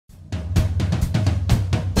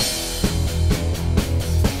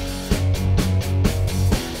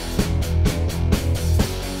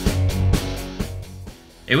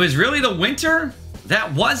It was really the winter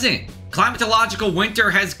that wasn't. Climatological winter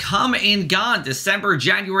has come and gone December,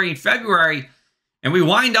 January, and February, and we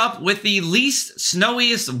wind up with the least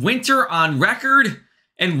snowiest winter on record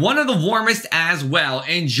and one of the warmest as well.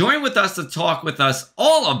 And join with us to talk with us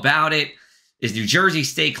all about it is New Jersey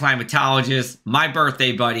State Climatologist, my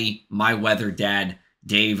birthday buddy, my weather dad,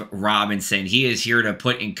 Dave Robinson. He is here to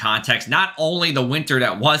put in context not only the winter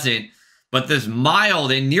that wasn't, but this mild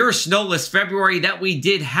and near snowless February that we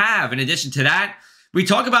did have. In addition to that, we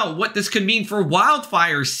talk about what this could mean for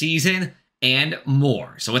wildfire season and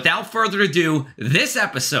more. So without further ado, this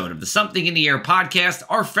episode of the Something in the Air podcast,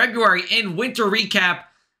 our February and winter recap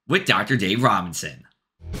with Dr. Dave Robinson.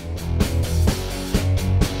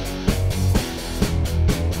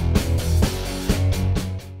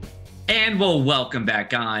 And we'll welcome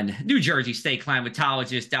back on New Jersey State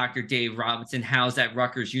Climatologist Dr. Dave Robinson. How's at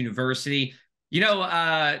Rutgers University? You know,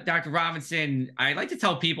 Dr. Robinson, I like to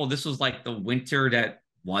tell people this was like the winter that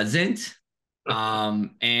wasn't.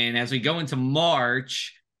 And as we go into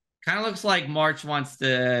March, kind of looks like March wants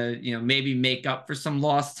to, maybe make up for some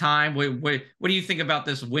lost time. What do you think about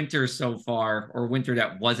this winter so far, or winter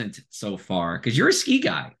that wasn't so far? Because you're a ski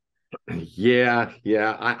guy. Yeah.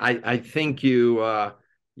 I think you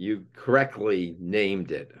correctly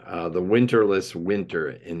named it, the winterless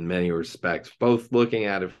winter in many respects, both looking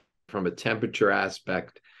at it from a temperature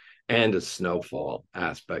aspect and a snowfall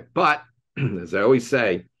aspect. But as I always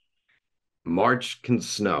say, March can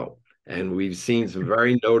snow, and we've seen some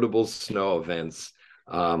very notable snow events.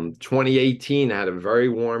 2018 had a very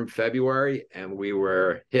warm February, and we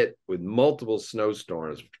were hit with multiple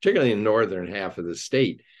snowstorms, particularly in the northern half of the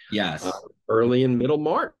state. Yes. Early and middle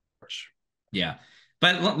March. Yeah.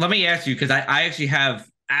 But let me ask you, because I actually have,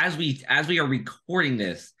 as we are recording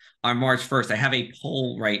this on March 1st, I have a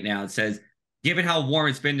poll right now that says, given how warm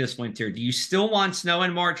it's been this winter, do you still want snow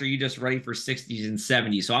in March, or are you just ready for 60s and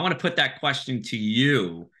 70s? So I want to put that question to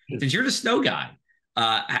you, since you're the snow guy.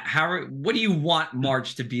 What do you want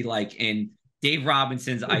March to be like in Dave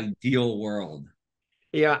Robinson's ideal world?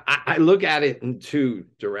 Yeah, I look at it in two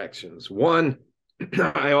directions. One,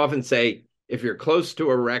 I often say, if you're close to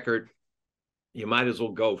a record, you might as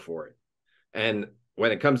well go for it. And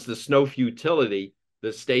when it comes to snow futility,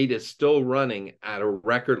 the state is still running at a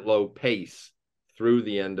record low pace through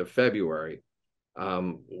the end of February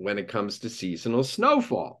when it comes to seasonal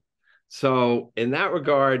snowfall. So in that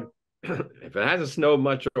regard, if it hasn't snowed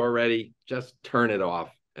much already, just turn it off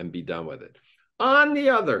and be done with it. On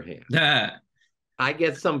the other hand, I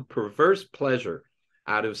get some perverse pleasure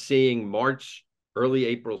out of seeing March, early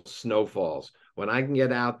April snowfalls when I can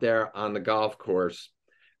get out there on the golf course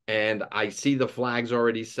and I see the flags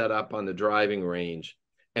already set up on the driving range,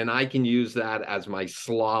 and I can use that as my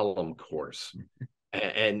slalom course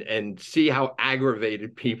and see how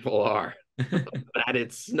aggravated people are that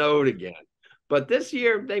it snowed again. But this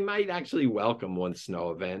year, they might actually welcome one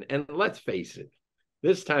snow event. And let's face it,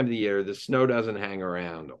 this time of the year, the snow doesn't hang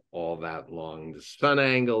around all that long. The sun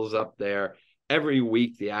angle's up there. Every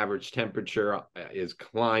week, the average temperature is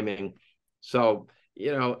climbing. So,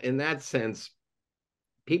 in that sense,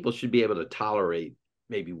 people should be able to tolerate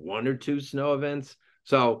maybe one or two snow events.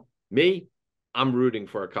 So I'm rooting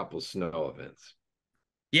for a couple snow events.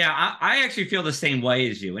 Yeah, I actually feel the same way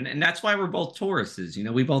as you. And that's why we're both Tauruses.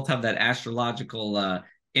 We both have that astrological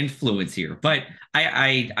influence here. But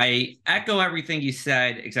I echo everything you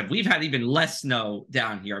said, except we've had even less snow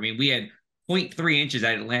down here. I mean, we had 0.3 inches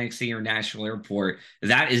at Atlantic City International Airport.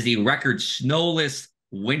 That is the record snowless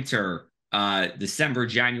winter, December,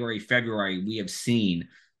 January, February we have seen.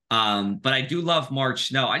 But I do love March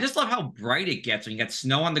snow. I just love how bright it gets when you get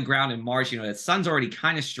snow on the ground in March. The sun's already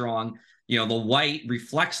kind of strong. The white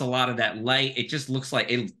reflects a lot of that light. It just looks like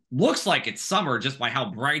it's summer just by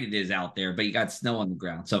how bright it is out there, but you got snow on the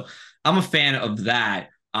ground. So I'm a fan of that.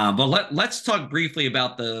 But let's talk briefly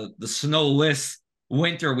about the snowless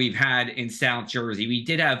winter we've had in South Jersey. We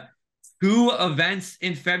did have two events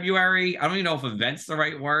in February. I don't even know if event's the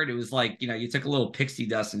right word. It was like, you took a little pixie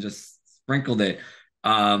dust and just sprinkled it.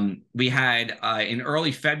 We had in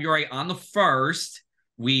early February on the 1st,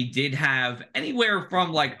 we did have anywhere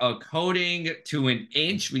from like a coating to an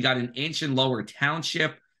inch. We got an inch in Lower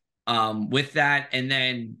Township with that. And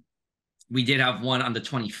then we did have one on the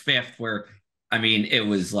 25th where, it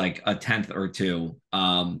was like a tenth or two.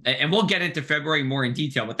 And we'll get into February more in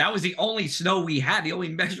detail, but that was the only snow we had, the only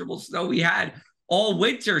measurable snow we had all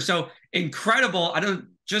winter. So incredible. I don't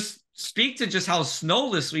just speak to just how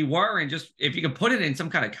snowless we were, and just if you could put it in some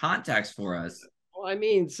kind of context for us. Well,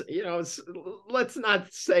 let's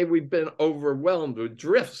not say we've been overwhelmed with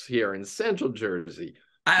drifts here in central Jersey,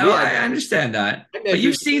 I understand that, I but you've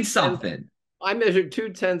measured seen something. I measured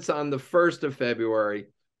 2/10 on the 1st of February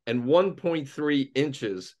and 1.3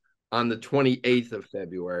 inches on the 28th of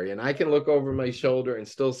February. And I can look over my shoulder and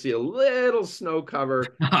still see a little snow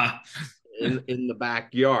cover in the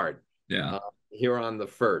backyard Yeah. here on the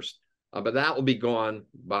 1st. But that will be gone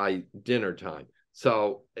by dinner time.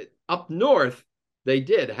 So up north, they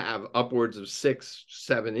did have upwards of 6,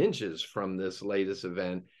 7 inches from this latest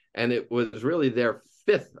event. And it was really their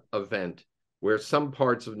 5th event, where some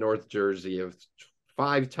parts of North Jersey have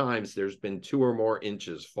 5 times there's been 2 or more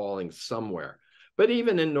inches falling somewhere. But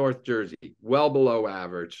even in North Jersey, well below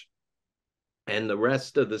average, and the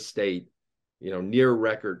rest of the state, near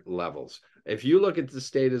record levels. If you look at the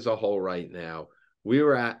state as a whole right now,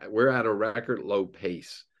 we're at a record low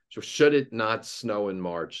pace. So should it not snow in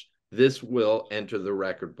March, this will enter the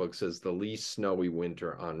record books as the least snowy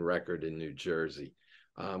winter on record in New Jersey.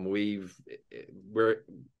 We're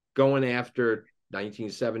going after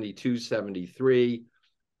 1972, 73,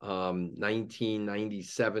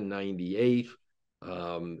 1997, 98,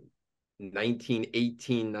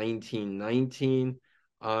 1918, 1919,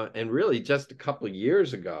 and really just a couple of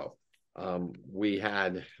years ago, we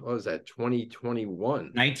had, what was that,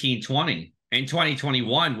 2021? 1920 and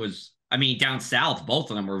 2021 was, I mean, down south,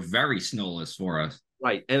 both of them were very snowless for us.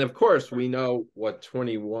 Right. And of course, we know what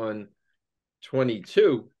 21,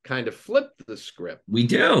 22 kind of flipped the script. We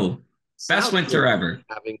do. Best South winter Jersey ever.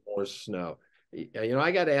 having more snow.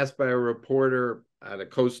 I got asked by a reporter at a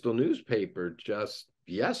coastal newspaper just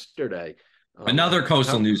yesterday. Another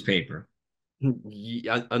coastal newspaper.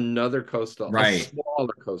 Another coastal, right? A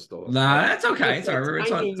smaller coastal. Nah, that's okay. It's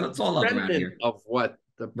It's all love around here. Of what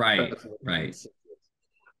the right, president right.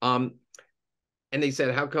 And they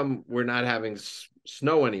said, "How come we're not having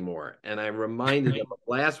snow anymore?" And I reminded them of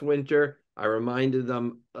last winter. I reminded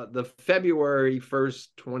them the February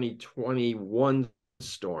 1st, 2021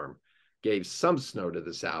 storm gave some snow to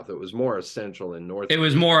the south. It was more central and north. It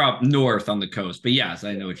was more up north on the coast, but yes,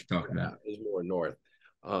 I know what you're talking about. It was more north.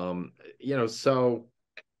 So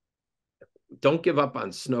don't give up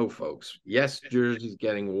on snow, folks. Yes, Jersey's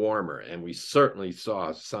getting warmer, and we certainly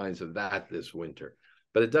saw signs of that this winter,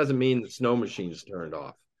 but it doesn't mean the snow machines turned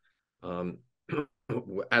off.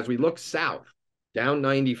 As we look south, down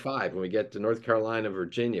 95, when we get to North Carolina,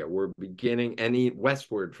 Virginia, we're beginning,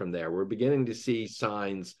 westward from there, we're beginning to see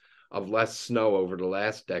signs of less snow over the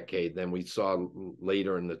last decade than we saw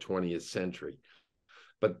later in the 20th century.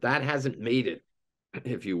 But that hasn't made it,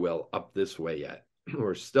 if you will, up this way yet.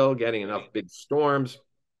 We're still getting enough big storms.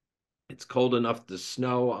 It's cold enough to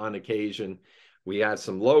snow on occasion. We had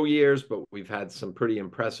some low years, but we've had some pretty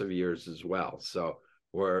impressive years as well. So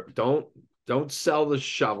don't sell the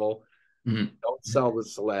shovel. Mm-hmm. Don't sell the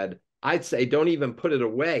sled. I'd say don't even put it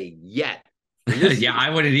away yet. Yeah,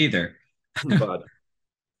 I wouldn't either. But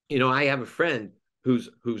I have a friend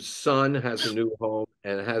whose son has a new home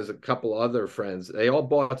and has a couple other friends. They all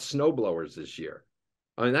bought snowblowers this year.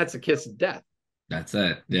 I mean, that's a kiss of death. That's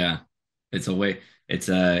it. Yeah. It's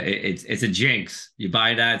a jinx. You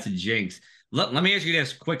buy that, it's a jinx. Let me ask you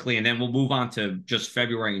this quickly, and then we'll move on to just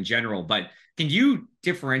February in general. But can you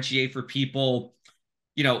differentiate for people,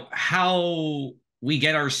 how we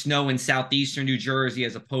get our snow in southeastern New Jersey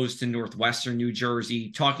as opposed to northwestern New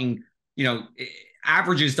Jersey? Talking,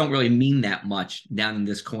 averages don't really mean that much down in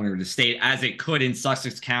this corner of the state as it could in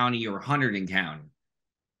Sussex County or Hunterdon County.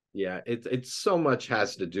 Yeah, it's so much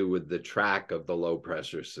has to do with the track of the low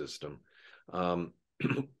pressure system.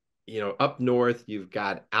 Up north, you've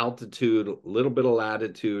got altitude, a little bit of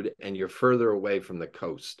latitude, and you're further away from the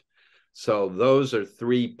coast. So those are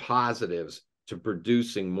 3 positives to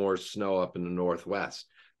producing more snow up in the northwest.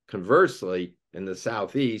 Conversely, in the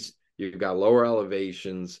southeast, you've got lower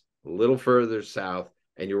elevations, a little further south,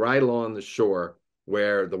 and you're right along the shore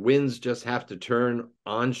where the winds just have to turn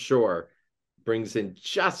onshore, brings in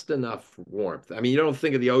just enough warmth. I mean, you don't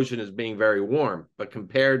think of the ocean as being very warm, but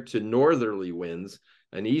compared to northerly winds,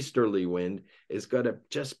 an easterly wind is going to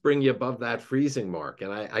just bring you above that freezing mark.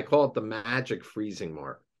 And I call it the magic freezing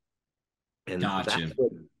mark. And Gotcha.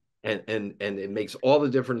 And it makes all the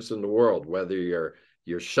difference in the world, whether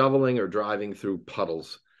you're shoveling or driving through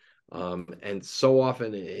puddles. And so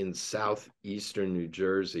often in southeastern New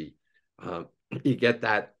Jersey, you get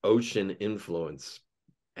that ocean influence,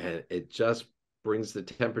 and it just brings the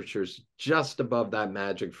temperatures just above that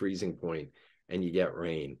magic freezing point, and you get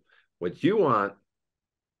rain. What you want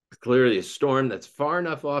is clearly a storm that's far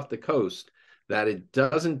enough off the coast that it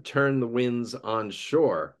doesn't turn the winds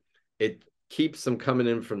onshore. It keeps them coming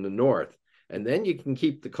in from the north. And then you can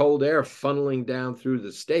keep the cold air funneling down through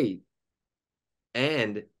the state,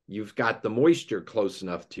 and you've got the moisture close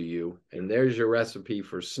enough to you, and there's your recipe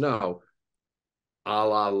for snow, a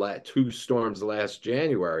la 2 storms last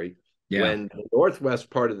January, when the northwest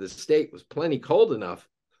part of the state was plenty cold enough,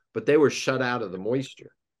 but they were shut out of the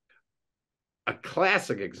moisture. A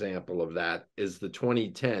classic example of that is the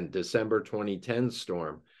December 2010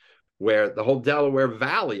 storm, where the whole Delaware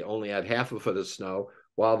Valley only had half a foot of snow,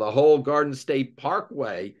 while the whole Garden State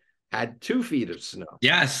Parkway had 2 feet of snow.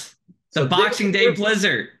 Yes. The Boxing Day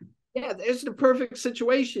blizzard. Yeah, there's the perfect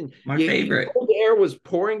situation. My favorite. Cold air was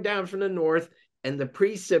pouring down from the north, and the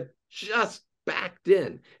precip just backed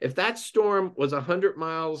in. If that storm was 100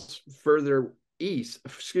 miles further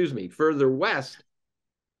west,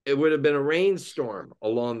 it would have been a rainstorm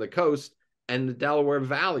along the coast, and the Delaware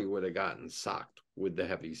Valley would have gotten socked with the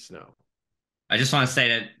heavy snow. I just want to say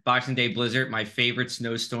that Boxing Day blizzard, my favorite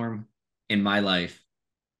snowstorm in my life.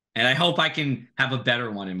 And I hope I can have a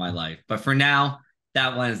better one in my life. But for now,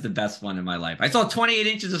 that one is the best one in my life. I saw 28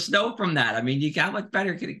 inches of snow from that. I mean, how much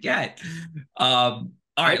better could it get? All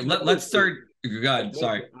right, let's start. God,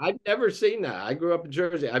 sorry. I've never seen that. I grew up in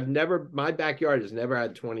Jersey. My backyard has never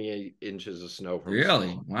had 28 inches of snow from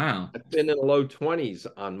Really? snow. Wow. I've been in the low 20s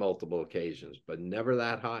on multiple occasions, but never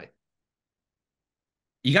that high.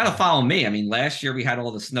 You got to follow me. I mean, last year we had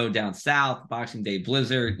all the snow down south, Boxing Day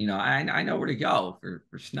blizzard. I know where to go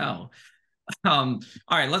for snow. All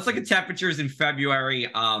right, let's look at temperatures in February.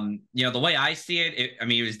 The way I see it,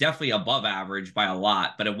 it was definitely above average by a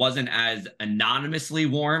lot, but it wasn't as anonymously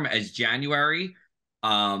warm as January.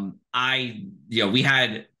 We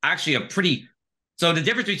had actually so the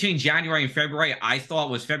difference between January and February, I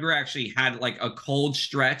thought, was February actually had like a cold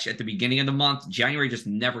stretch at the beginning of the month. January just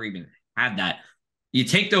never even had that. You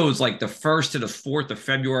take those like the 1st to the 4th of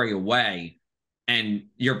February away, and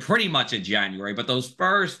you're pretty much at January. But those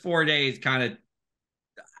first 4 days kind of,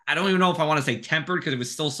 I don't even know if I want to say tempered, because it was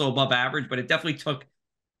still so above average, but it definitely took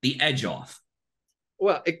the edge off.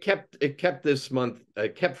 Well, it kept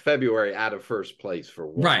February out of first place for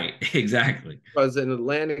warm. Right, exactly. Because in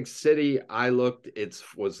Atlantic City, I looked, it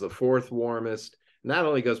was the 4th warmest. Not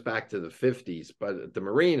only goes back to the 50s, but at the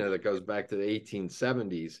marina that goes back to the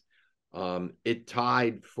 1870s. It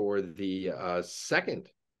tied for the 2nd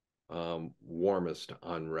warmest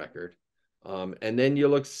on record. And then you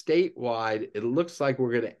look statewide, it looks like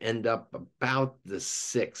we're going to end up about the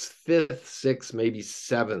 5th, 6th, maybe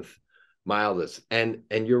 7th mildest. And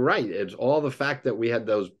you're right. It's all the fact that we had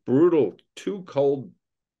those brutally cold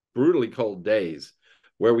days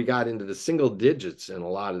where we got into the single digits in a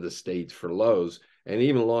lot of the states for lows. And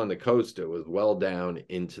even along the coast, it was well down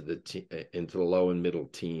into the low and middle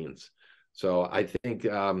teens. So I think,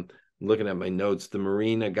 looking at my notes, the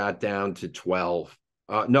marina got down to 12.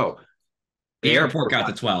 The airport got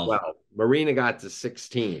to 12. Marina got to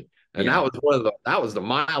 16. And that was the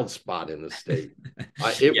mild spot in the state.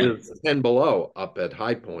 It was 10 below up at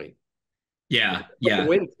High Point. Yeah.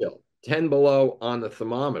 Wind chill, 10 below on the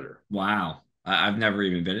thermometer. Wow. I've never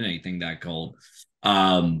even been in anything that cold.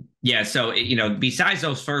 So, besides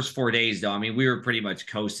those first 4 days, though, we were pretty much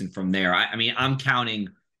coasting from there. I'm counting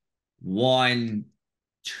 1,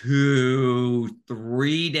 2,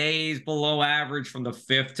 3 days below average from the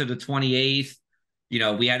 5th to the 28th.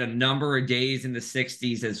 We had a number of days in the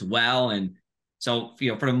 60s as well. And so,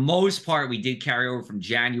 for the most part, we did carry over from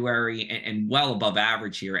January and well above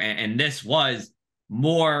average here. And this was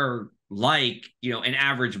more like, an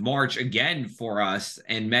average March again for us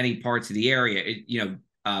in many parts of the area. You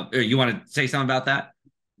want to say something about that?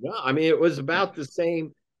 No, it was about the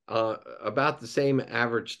same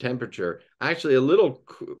average temperature. Actually,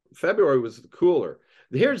 February was cooler.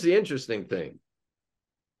 Here's the interesting thing.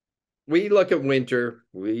 We look at winter,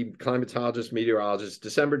 we climatologists, meteorologists,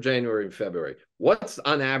 December, January, and February. What's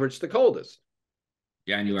on average the coldest?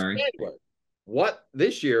 January. What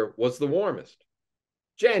this year was the warmest?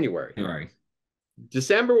 January. Right.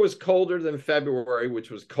 December was colder than February,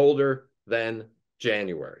 which was colder than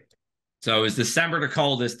January. So it was December the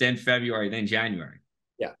coldest, then February, then January.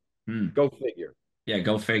 Yeah. Go figure. Yeah,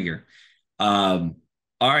 go figure. All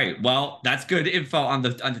right. Well, that's good info on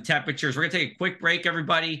the temperatures. We're gonna take a quick break,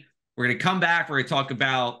 everybody. We're gonna come back. We're gonna talk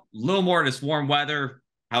about a little more of this warm weather,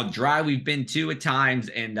 how dry we've been too at times,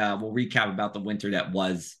 and we'll recap about the winter that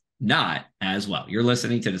was not as well. You're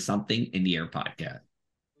listening to the Something in the Air podcast.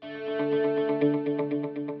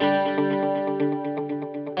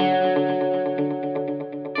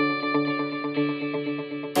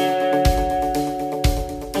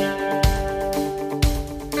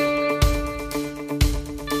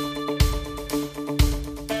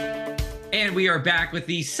 are are back with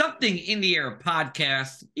the Something in the Air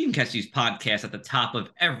podcast. You can catch these podcasts at the top of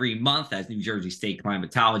every month as New Jersey State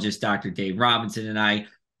Climatologist Dr. Dave Robinson and I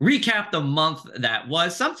recap the month that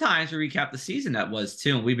was. Sometimes we recap the season that was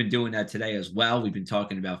too, and we've been doing that today as well. We've been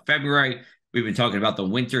talking about February. We've been talking about the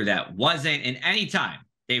winter that wasn't. And anytime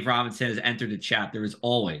Dave Robinson has entered the chat, there is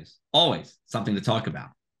always something to talk about.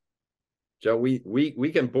 Joe,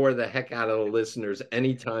 we can bore the heck out of the listeners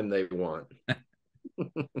anytime they want.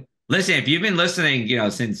 Listen, if you've been listening,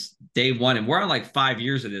 since day one, and we're on like 5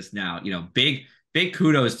 years of this now, big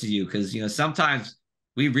kudos to you, because sometimes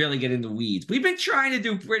we really get in the weeds. We've been trying to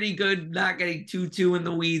do pretty good, not getting too in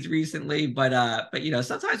the weeds recently, but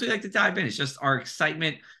sometimes we like to dive in. It's just our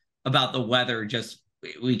excitement about the weather. Just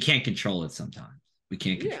we can't control it sometimes. We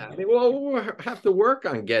can't control it. I mean, well, we'll have to work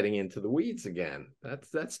on getting into the weeds again.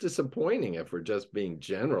 That's disappointing if we're just being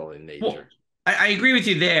general in nature. Well, I agree with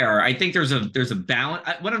you there. I think there's a balance.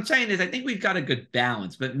 What I'm saying is I think we've got a good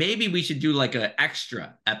balance, but maybe we should do like an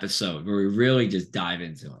extra episode where we really just dive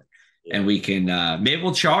into it. Yeah. And we can maybe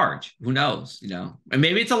we'll charge. Who knows? And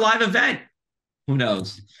maybe it's a live event. Who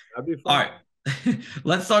knows? That'd be fun. All right.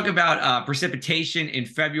 Let's talk about precipitation in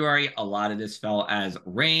February. A lot of this fell as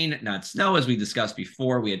rain, not snow, as we discussed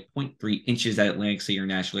before. We had 0.3 inches at Atlantic City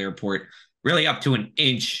International Airport, really up to an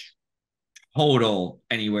inch total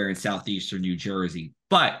anywhere in southeastern New Jersey.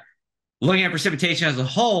 But looking at precipitation as a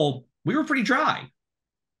whole, we were pretty dry.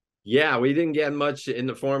 Yeah, we didn't get much in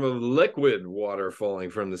the form of liquid water falling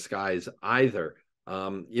from the skies either.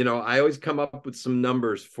 I always come up with some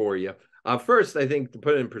numbers for you. First, I think to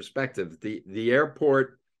put it in perspective, the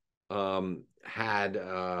airport had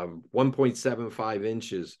 1.75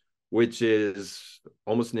 inches, which is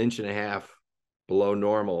almost an inch and a half below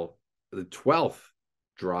normal, the 12th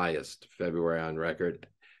driest February on record.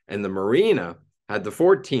 And the marina had the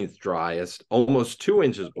 14th driest, almost 2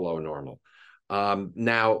 inches below normal.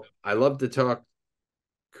 Now, I love to talk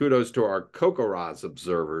kudos to our CoCoRaHS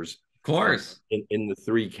observers. Of course. In the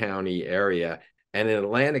 3-county area. And in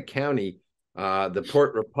Atlantic County, the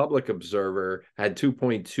Port Republic observer had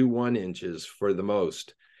 2.21 inches for the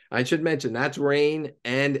most. I should mention that's rain,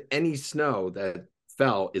 and any snow that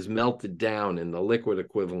fell is melted down and the liquid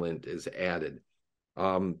equivalent is added.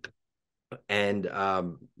 Ventnor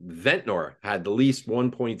had the least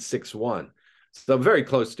 1.61. So very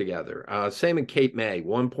close together. Same in Cape May,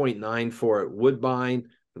 1.94 at Woodbine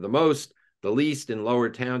for the most, the least in Lower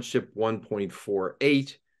Township,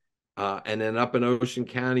 1.48. And then up in Ocean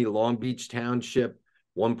County, Long Beach Township,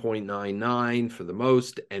 1.99 for the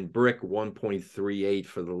most, and Brick, 1.38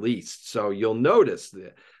 for the least. So you'll notice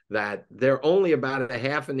that they're only about a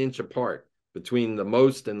half an inch apart between the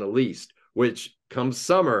most and the least, which come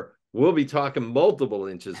summer, we'll be talking multiple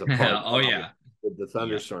inches apart. Oh, yeah. With the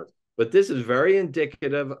thunderstorms. Yeah. But this is very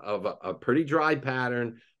indicative of a pretty dry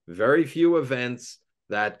pattern, very few events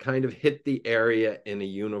that kind of hit the area in a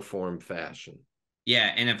uniform fashion.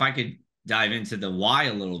 Yeah, and if I could dive into the why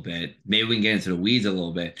a little bit, maybe we can get into the weeds a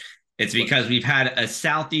little bit. It's because we've had a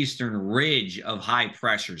southeastern ridge of high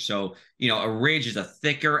pressure. So, a ridge is a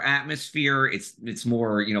thicker atmosphere. It's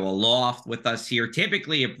more, aloft with us here.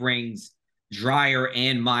 Typically, it brings drier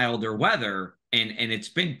and milder weather, and it's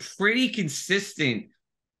been pretty consistent.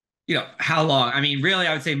 How long? I mean, really,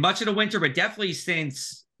 I would say much of the winter, but definitely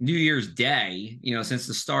since New Year's Day, since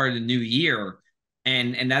the start of the new year.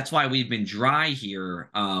 And that's why we've been dry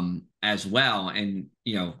here as well. And,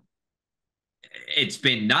 it's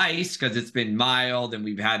been nice because it's been mild and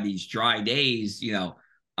we've had these dry days,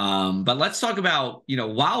 but let's talk about,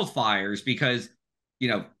 wildfires, because,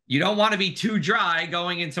 you don't want to be too dry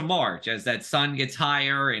going into March as that sun gets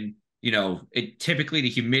higher and, it typically the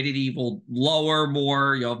humidity will lower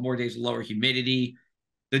more. You'll have more days with lower humidity.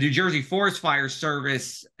 The New Jersey Forest Fire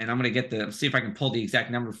Service, and I'm going to see if I can pull the exact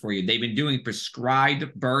number for you. They've been doing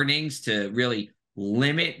prescribed burnings to really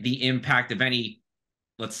limit the impact of any,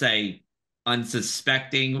 let's say,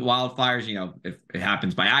 unsuspecting wildfires. If it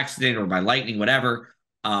happens by accident or by lightning, whatever,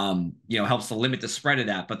 helps to limit the spread of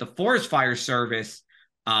that. But the Forest Fire Service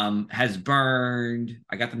has burned,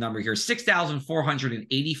 I got the number here,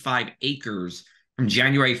 6,485 acres from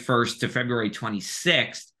January 1st to February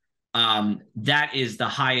 26th. That is the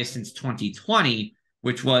highest since 2020,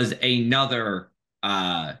 which was another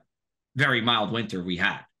very mild winter we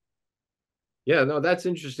had. Yeah, no, that's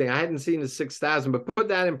interesting. I hadn't seen the 6,000, but put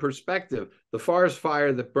that in perspective. The forest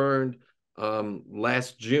fire that burned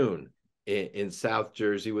last June in South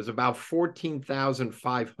Jersey was about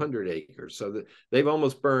 14,500 acres. So they've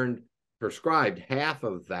almost burned, prescribed half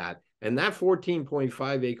of that. And that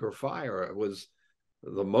 14.5 acre fire was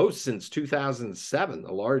the most since 2007,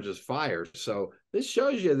 the largest fire. So this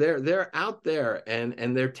shows you they're out there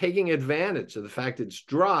and they're taking advantage of the fact it's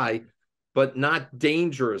dry, but not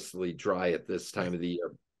dangerously dry at this time of the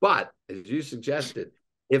year. But as you suggested,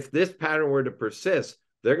 if this pattern were to persist,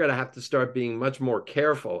 they're going to have to start being much more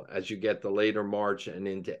careful as you get the later March and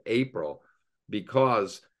into April,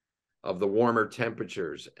 because of the warmer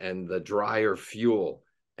temperatures and the drier fuel.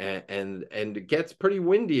 And it gets pretty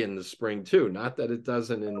windy in the spring too. Not that it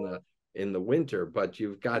doesn't in the winter, but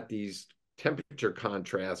you've got these temperature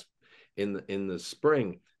contrasts in the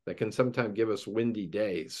spring that can sometimes give us windy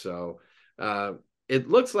days. So it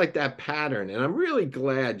looks like that pattern, and I'm really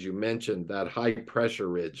glad you mentioned that high pressure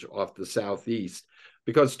ridge off the southeast,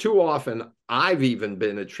 because too often I've even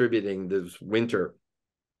been attributing this winter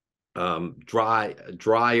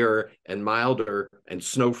drier and milder and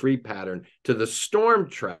snow-free pattern to the storm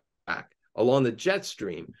track along the jet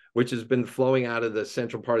stream, which has been flowing out of the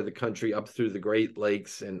central part of the country up through the Great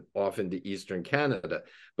Lakes and off into eastern Canada.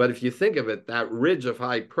 But if you think of it, that ridge of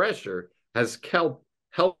high pressure has helped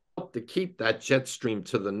to keep that jet stream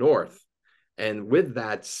to the north, and with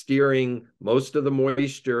that steering most of the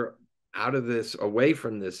moisture out of this, away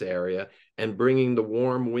from this area, and bringing the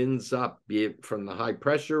warm winds up, be it from the high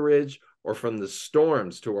pressure ridge or from the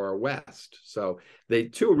storms to our west. So they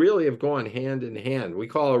two really have gone hand in hand. We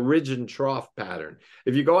call a ridge and trough pattern.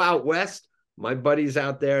 If you go out west, my buddies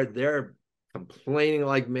out there, they're complaining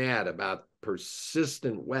like mad about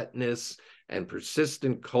persistent wetness and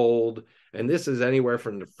persistent cold. And this is anywhere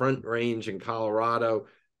from the Front Range in Colorado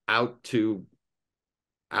out to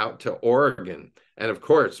Oregon. And of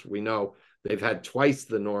course, we know they've had twice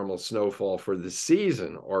the normal snowfall for the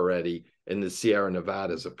season already in the Sierra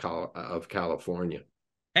Nevadas of California.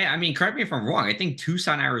 Hey, I mean, correct me if I'm wrong. I think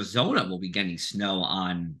Tucson, Arizona will be getting snow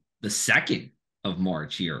on the 2nd of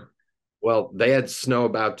March here. Well, they had snow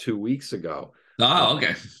about 2 weeks ago. Oh,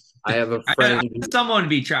 okay. I have a friend. Someone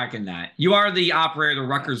be tracking that. You are the operator of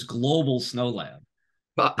the Rutgers Global Snow Lab.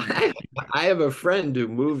 But I have a friend who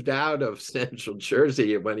moved out of Central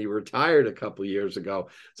Jersey when he retired a couple of years ago,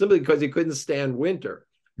 simply because he couldn't stand winter.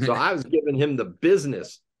 So I was giving him the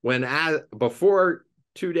business before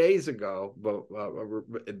 2 days ago,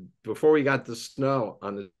 before we got the snow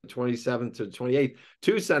on the 27th to 28th,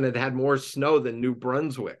 Tucson had more snow than New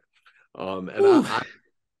Brunswick. And I'm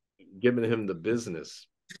giving him the business.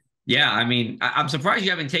 Yeah, I mean, I'm surprised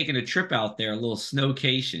you haven't taken a trip out there, a little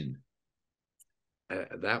snowcation.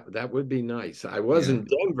 That would be nice. I was in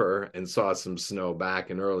Denver and saw some snow back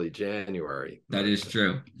in early January. That is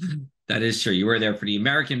true. That is true. You were there for the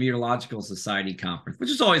American Meteorological Society conference, which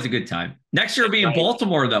is always a good time. Next year will be in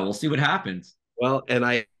Baltimore, though. We'll see what happens. Well, and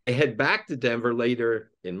I head back to Denver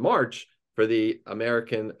later in March for the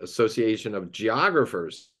American Association of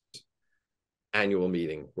Geographers annual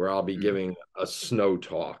meeting, where I'll be giving a snow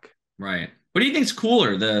talk. Right. What do you think's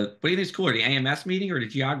cooler? The the AMS meeting or the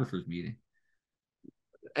geographers meeting?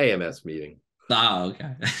 AMS meeting. Oh,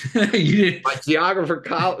 okay. You did. My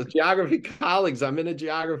geography colleagues, I'm in a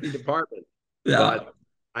geography department. Yeah. But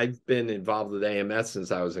I've been involved with AMS since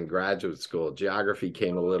I was in graduate school. Geography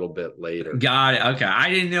came a little bit later. Got it. Okay. I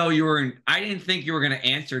didn't think you were going to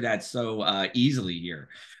answer that so easily here.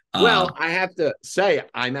 Well, I have to say,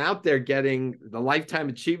 I'm out there getting the Lifetime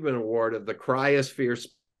Achievement Award of the Cryosphere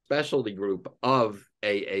Specialty Group of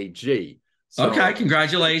AAG. So okay,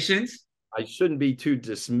 congratulations. I shouldn't be too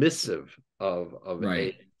dismissive of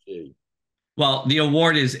right. AAG. Well, the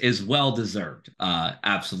award is well deserved.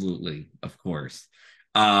 Absolutely, of course.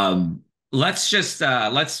 Let's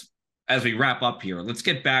as we wrap up here, let's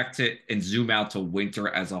get back to and zoom out to winter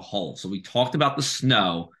as a whole. So we talked about the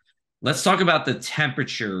snow. Let's talk about the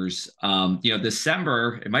temperatures.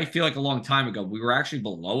 December, it might feel like a long time ago. We were actually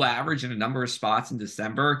below average in a number of spots in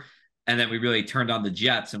December. And then we really turned on the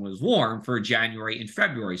jets and was warm for January and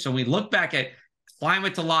February. So when we look back at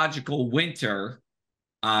climatological winter,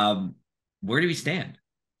 where do we stand?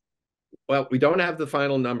 Well, we don't have the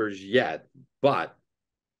final numbers yet, but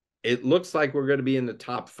it looks like we're going to be in the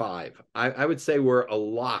top 5. I would say we're a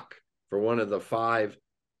lock for one of the 5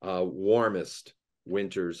 warmest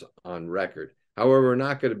winters on record. However, we're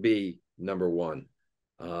not going to be number 1.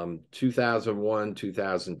 2001,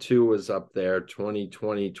 2002 was up there.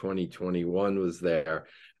 2020, 2021 was there.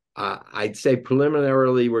 I'd say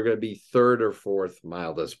preliminarily we're going to be 3rd or 4th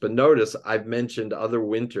mildest. But notice I've mentioned other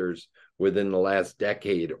winters within the last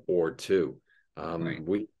decade or two. Right.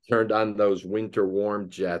 We turned on those winter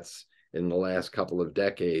warm jets in the last couple of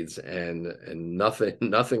decades, and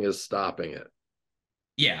nothing is stopping it.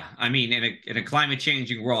 Yeah, I mean, in a climate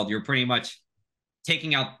changing world, you're pretty much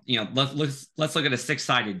taking out, let's look at a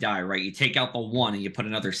 6-sided die, right? You take out the 1 and you put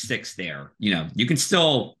another 6 there. You can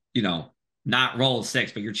still, not roll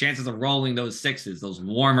 6, but your chances of rolling those 6s, those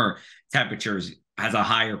warmer temperatures, has a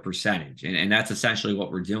higher percentage. And that's essentially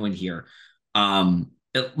what we're doing here.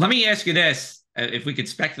 Let me ask you this, if we could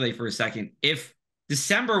speculate for a second. If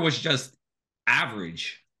December was just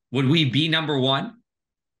average, would we be number 1?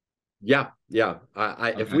 Yeah.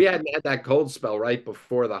 Okay. If we hadn't had that cold spell right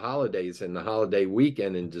before the holidays and the holiday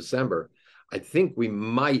weekend in December, I think we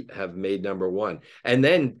might have made number 1. And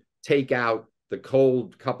then take out the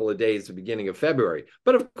cold couple of days at the beginning of February.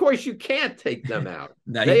 But of course, you can't take them out.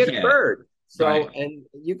 No, they occurred. So, right. And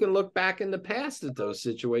you can look back in the past at those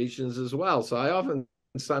situations as well. So I often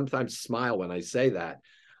sometimes smile when I say that,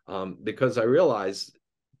 because I realize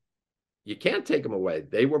you can't take them away.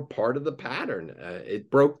 They were part of the pattern.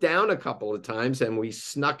 It broke down a couple of times, and we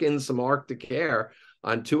snuck in some Arctic air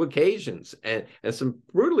on 2 occasions, and some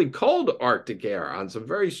brutally cold Arctic air on some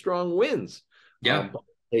very strong winds. Yeah.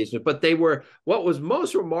 But they were, what was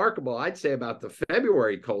most remarkable, I'd say, about the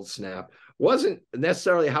February cold snap wasn't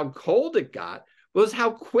necessarily how cold it got, was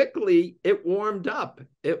how quickly it warmed up.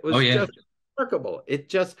 It was just remarkable. It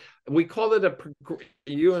just, we call it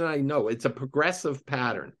you and I know, it's a progressive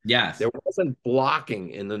pattern. Yes. There wasn't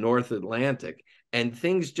blocking in the North Atlantic, and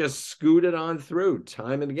things just scooted on through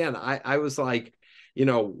time and again. I was like,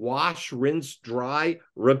 wash, rinse, dry,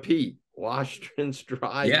 repeat. Wash, rinse,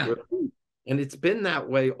 dry, repeat. And it's been that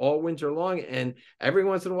way all winter long. And every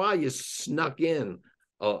once in a while, you snuck in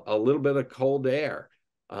a little bit of cold air.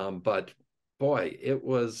 But boy, it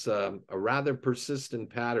was a rather persistent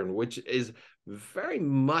pattern, which is very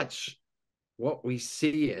much what we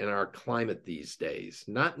see in our climate these days.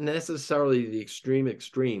 Not necessarily the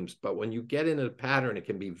extremes, but when you get in a pattern, it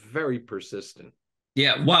can be very persistent.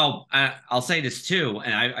 Yeah, well, I'll say this too,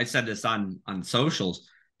 and I said this on socials.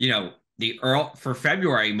 For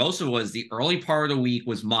February, most of it was the early part of the week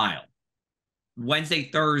was mild.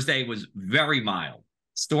 Wednesday, Thursday was very mild.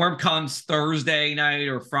 Storm comes Thursday night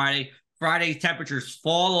or Friday. Friday temperatures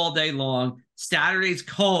fall all day long. Saturday's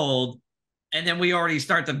cold, and then we already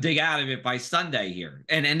start to dig out of it by Sunday here.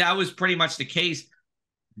 And that was pretty much the case.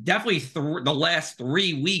 Definitely the last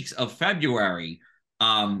 3 weeks of February.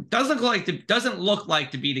 Doesn't look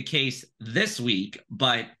like to be the case this week,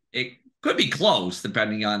 but it could be close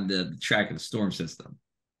depending on the track of the storm system.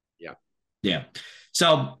 Yeah.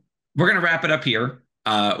 So we're going to wrap it up here.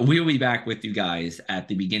 We'll be back with you guys at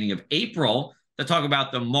the beginning of April to talk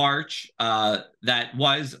about the March that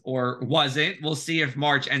was or wasn't. We'll see if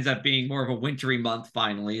March ends up being more of a wintry month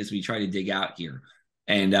finally as we try to dig out here.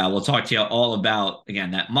 And we'll talk to you all about, again,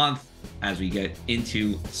 that month as we get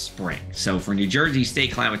into spring. So for New Jersey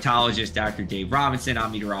State Climatologist Dr. Dave Robinson,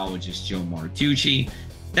 I'm Meteorologist Joe Martucci.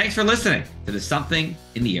 Thanks for listening to the Something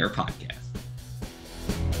in the Air podcast.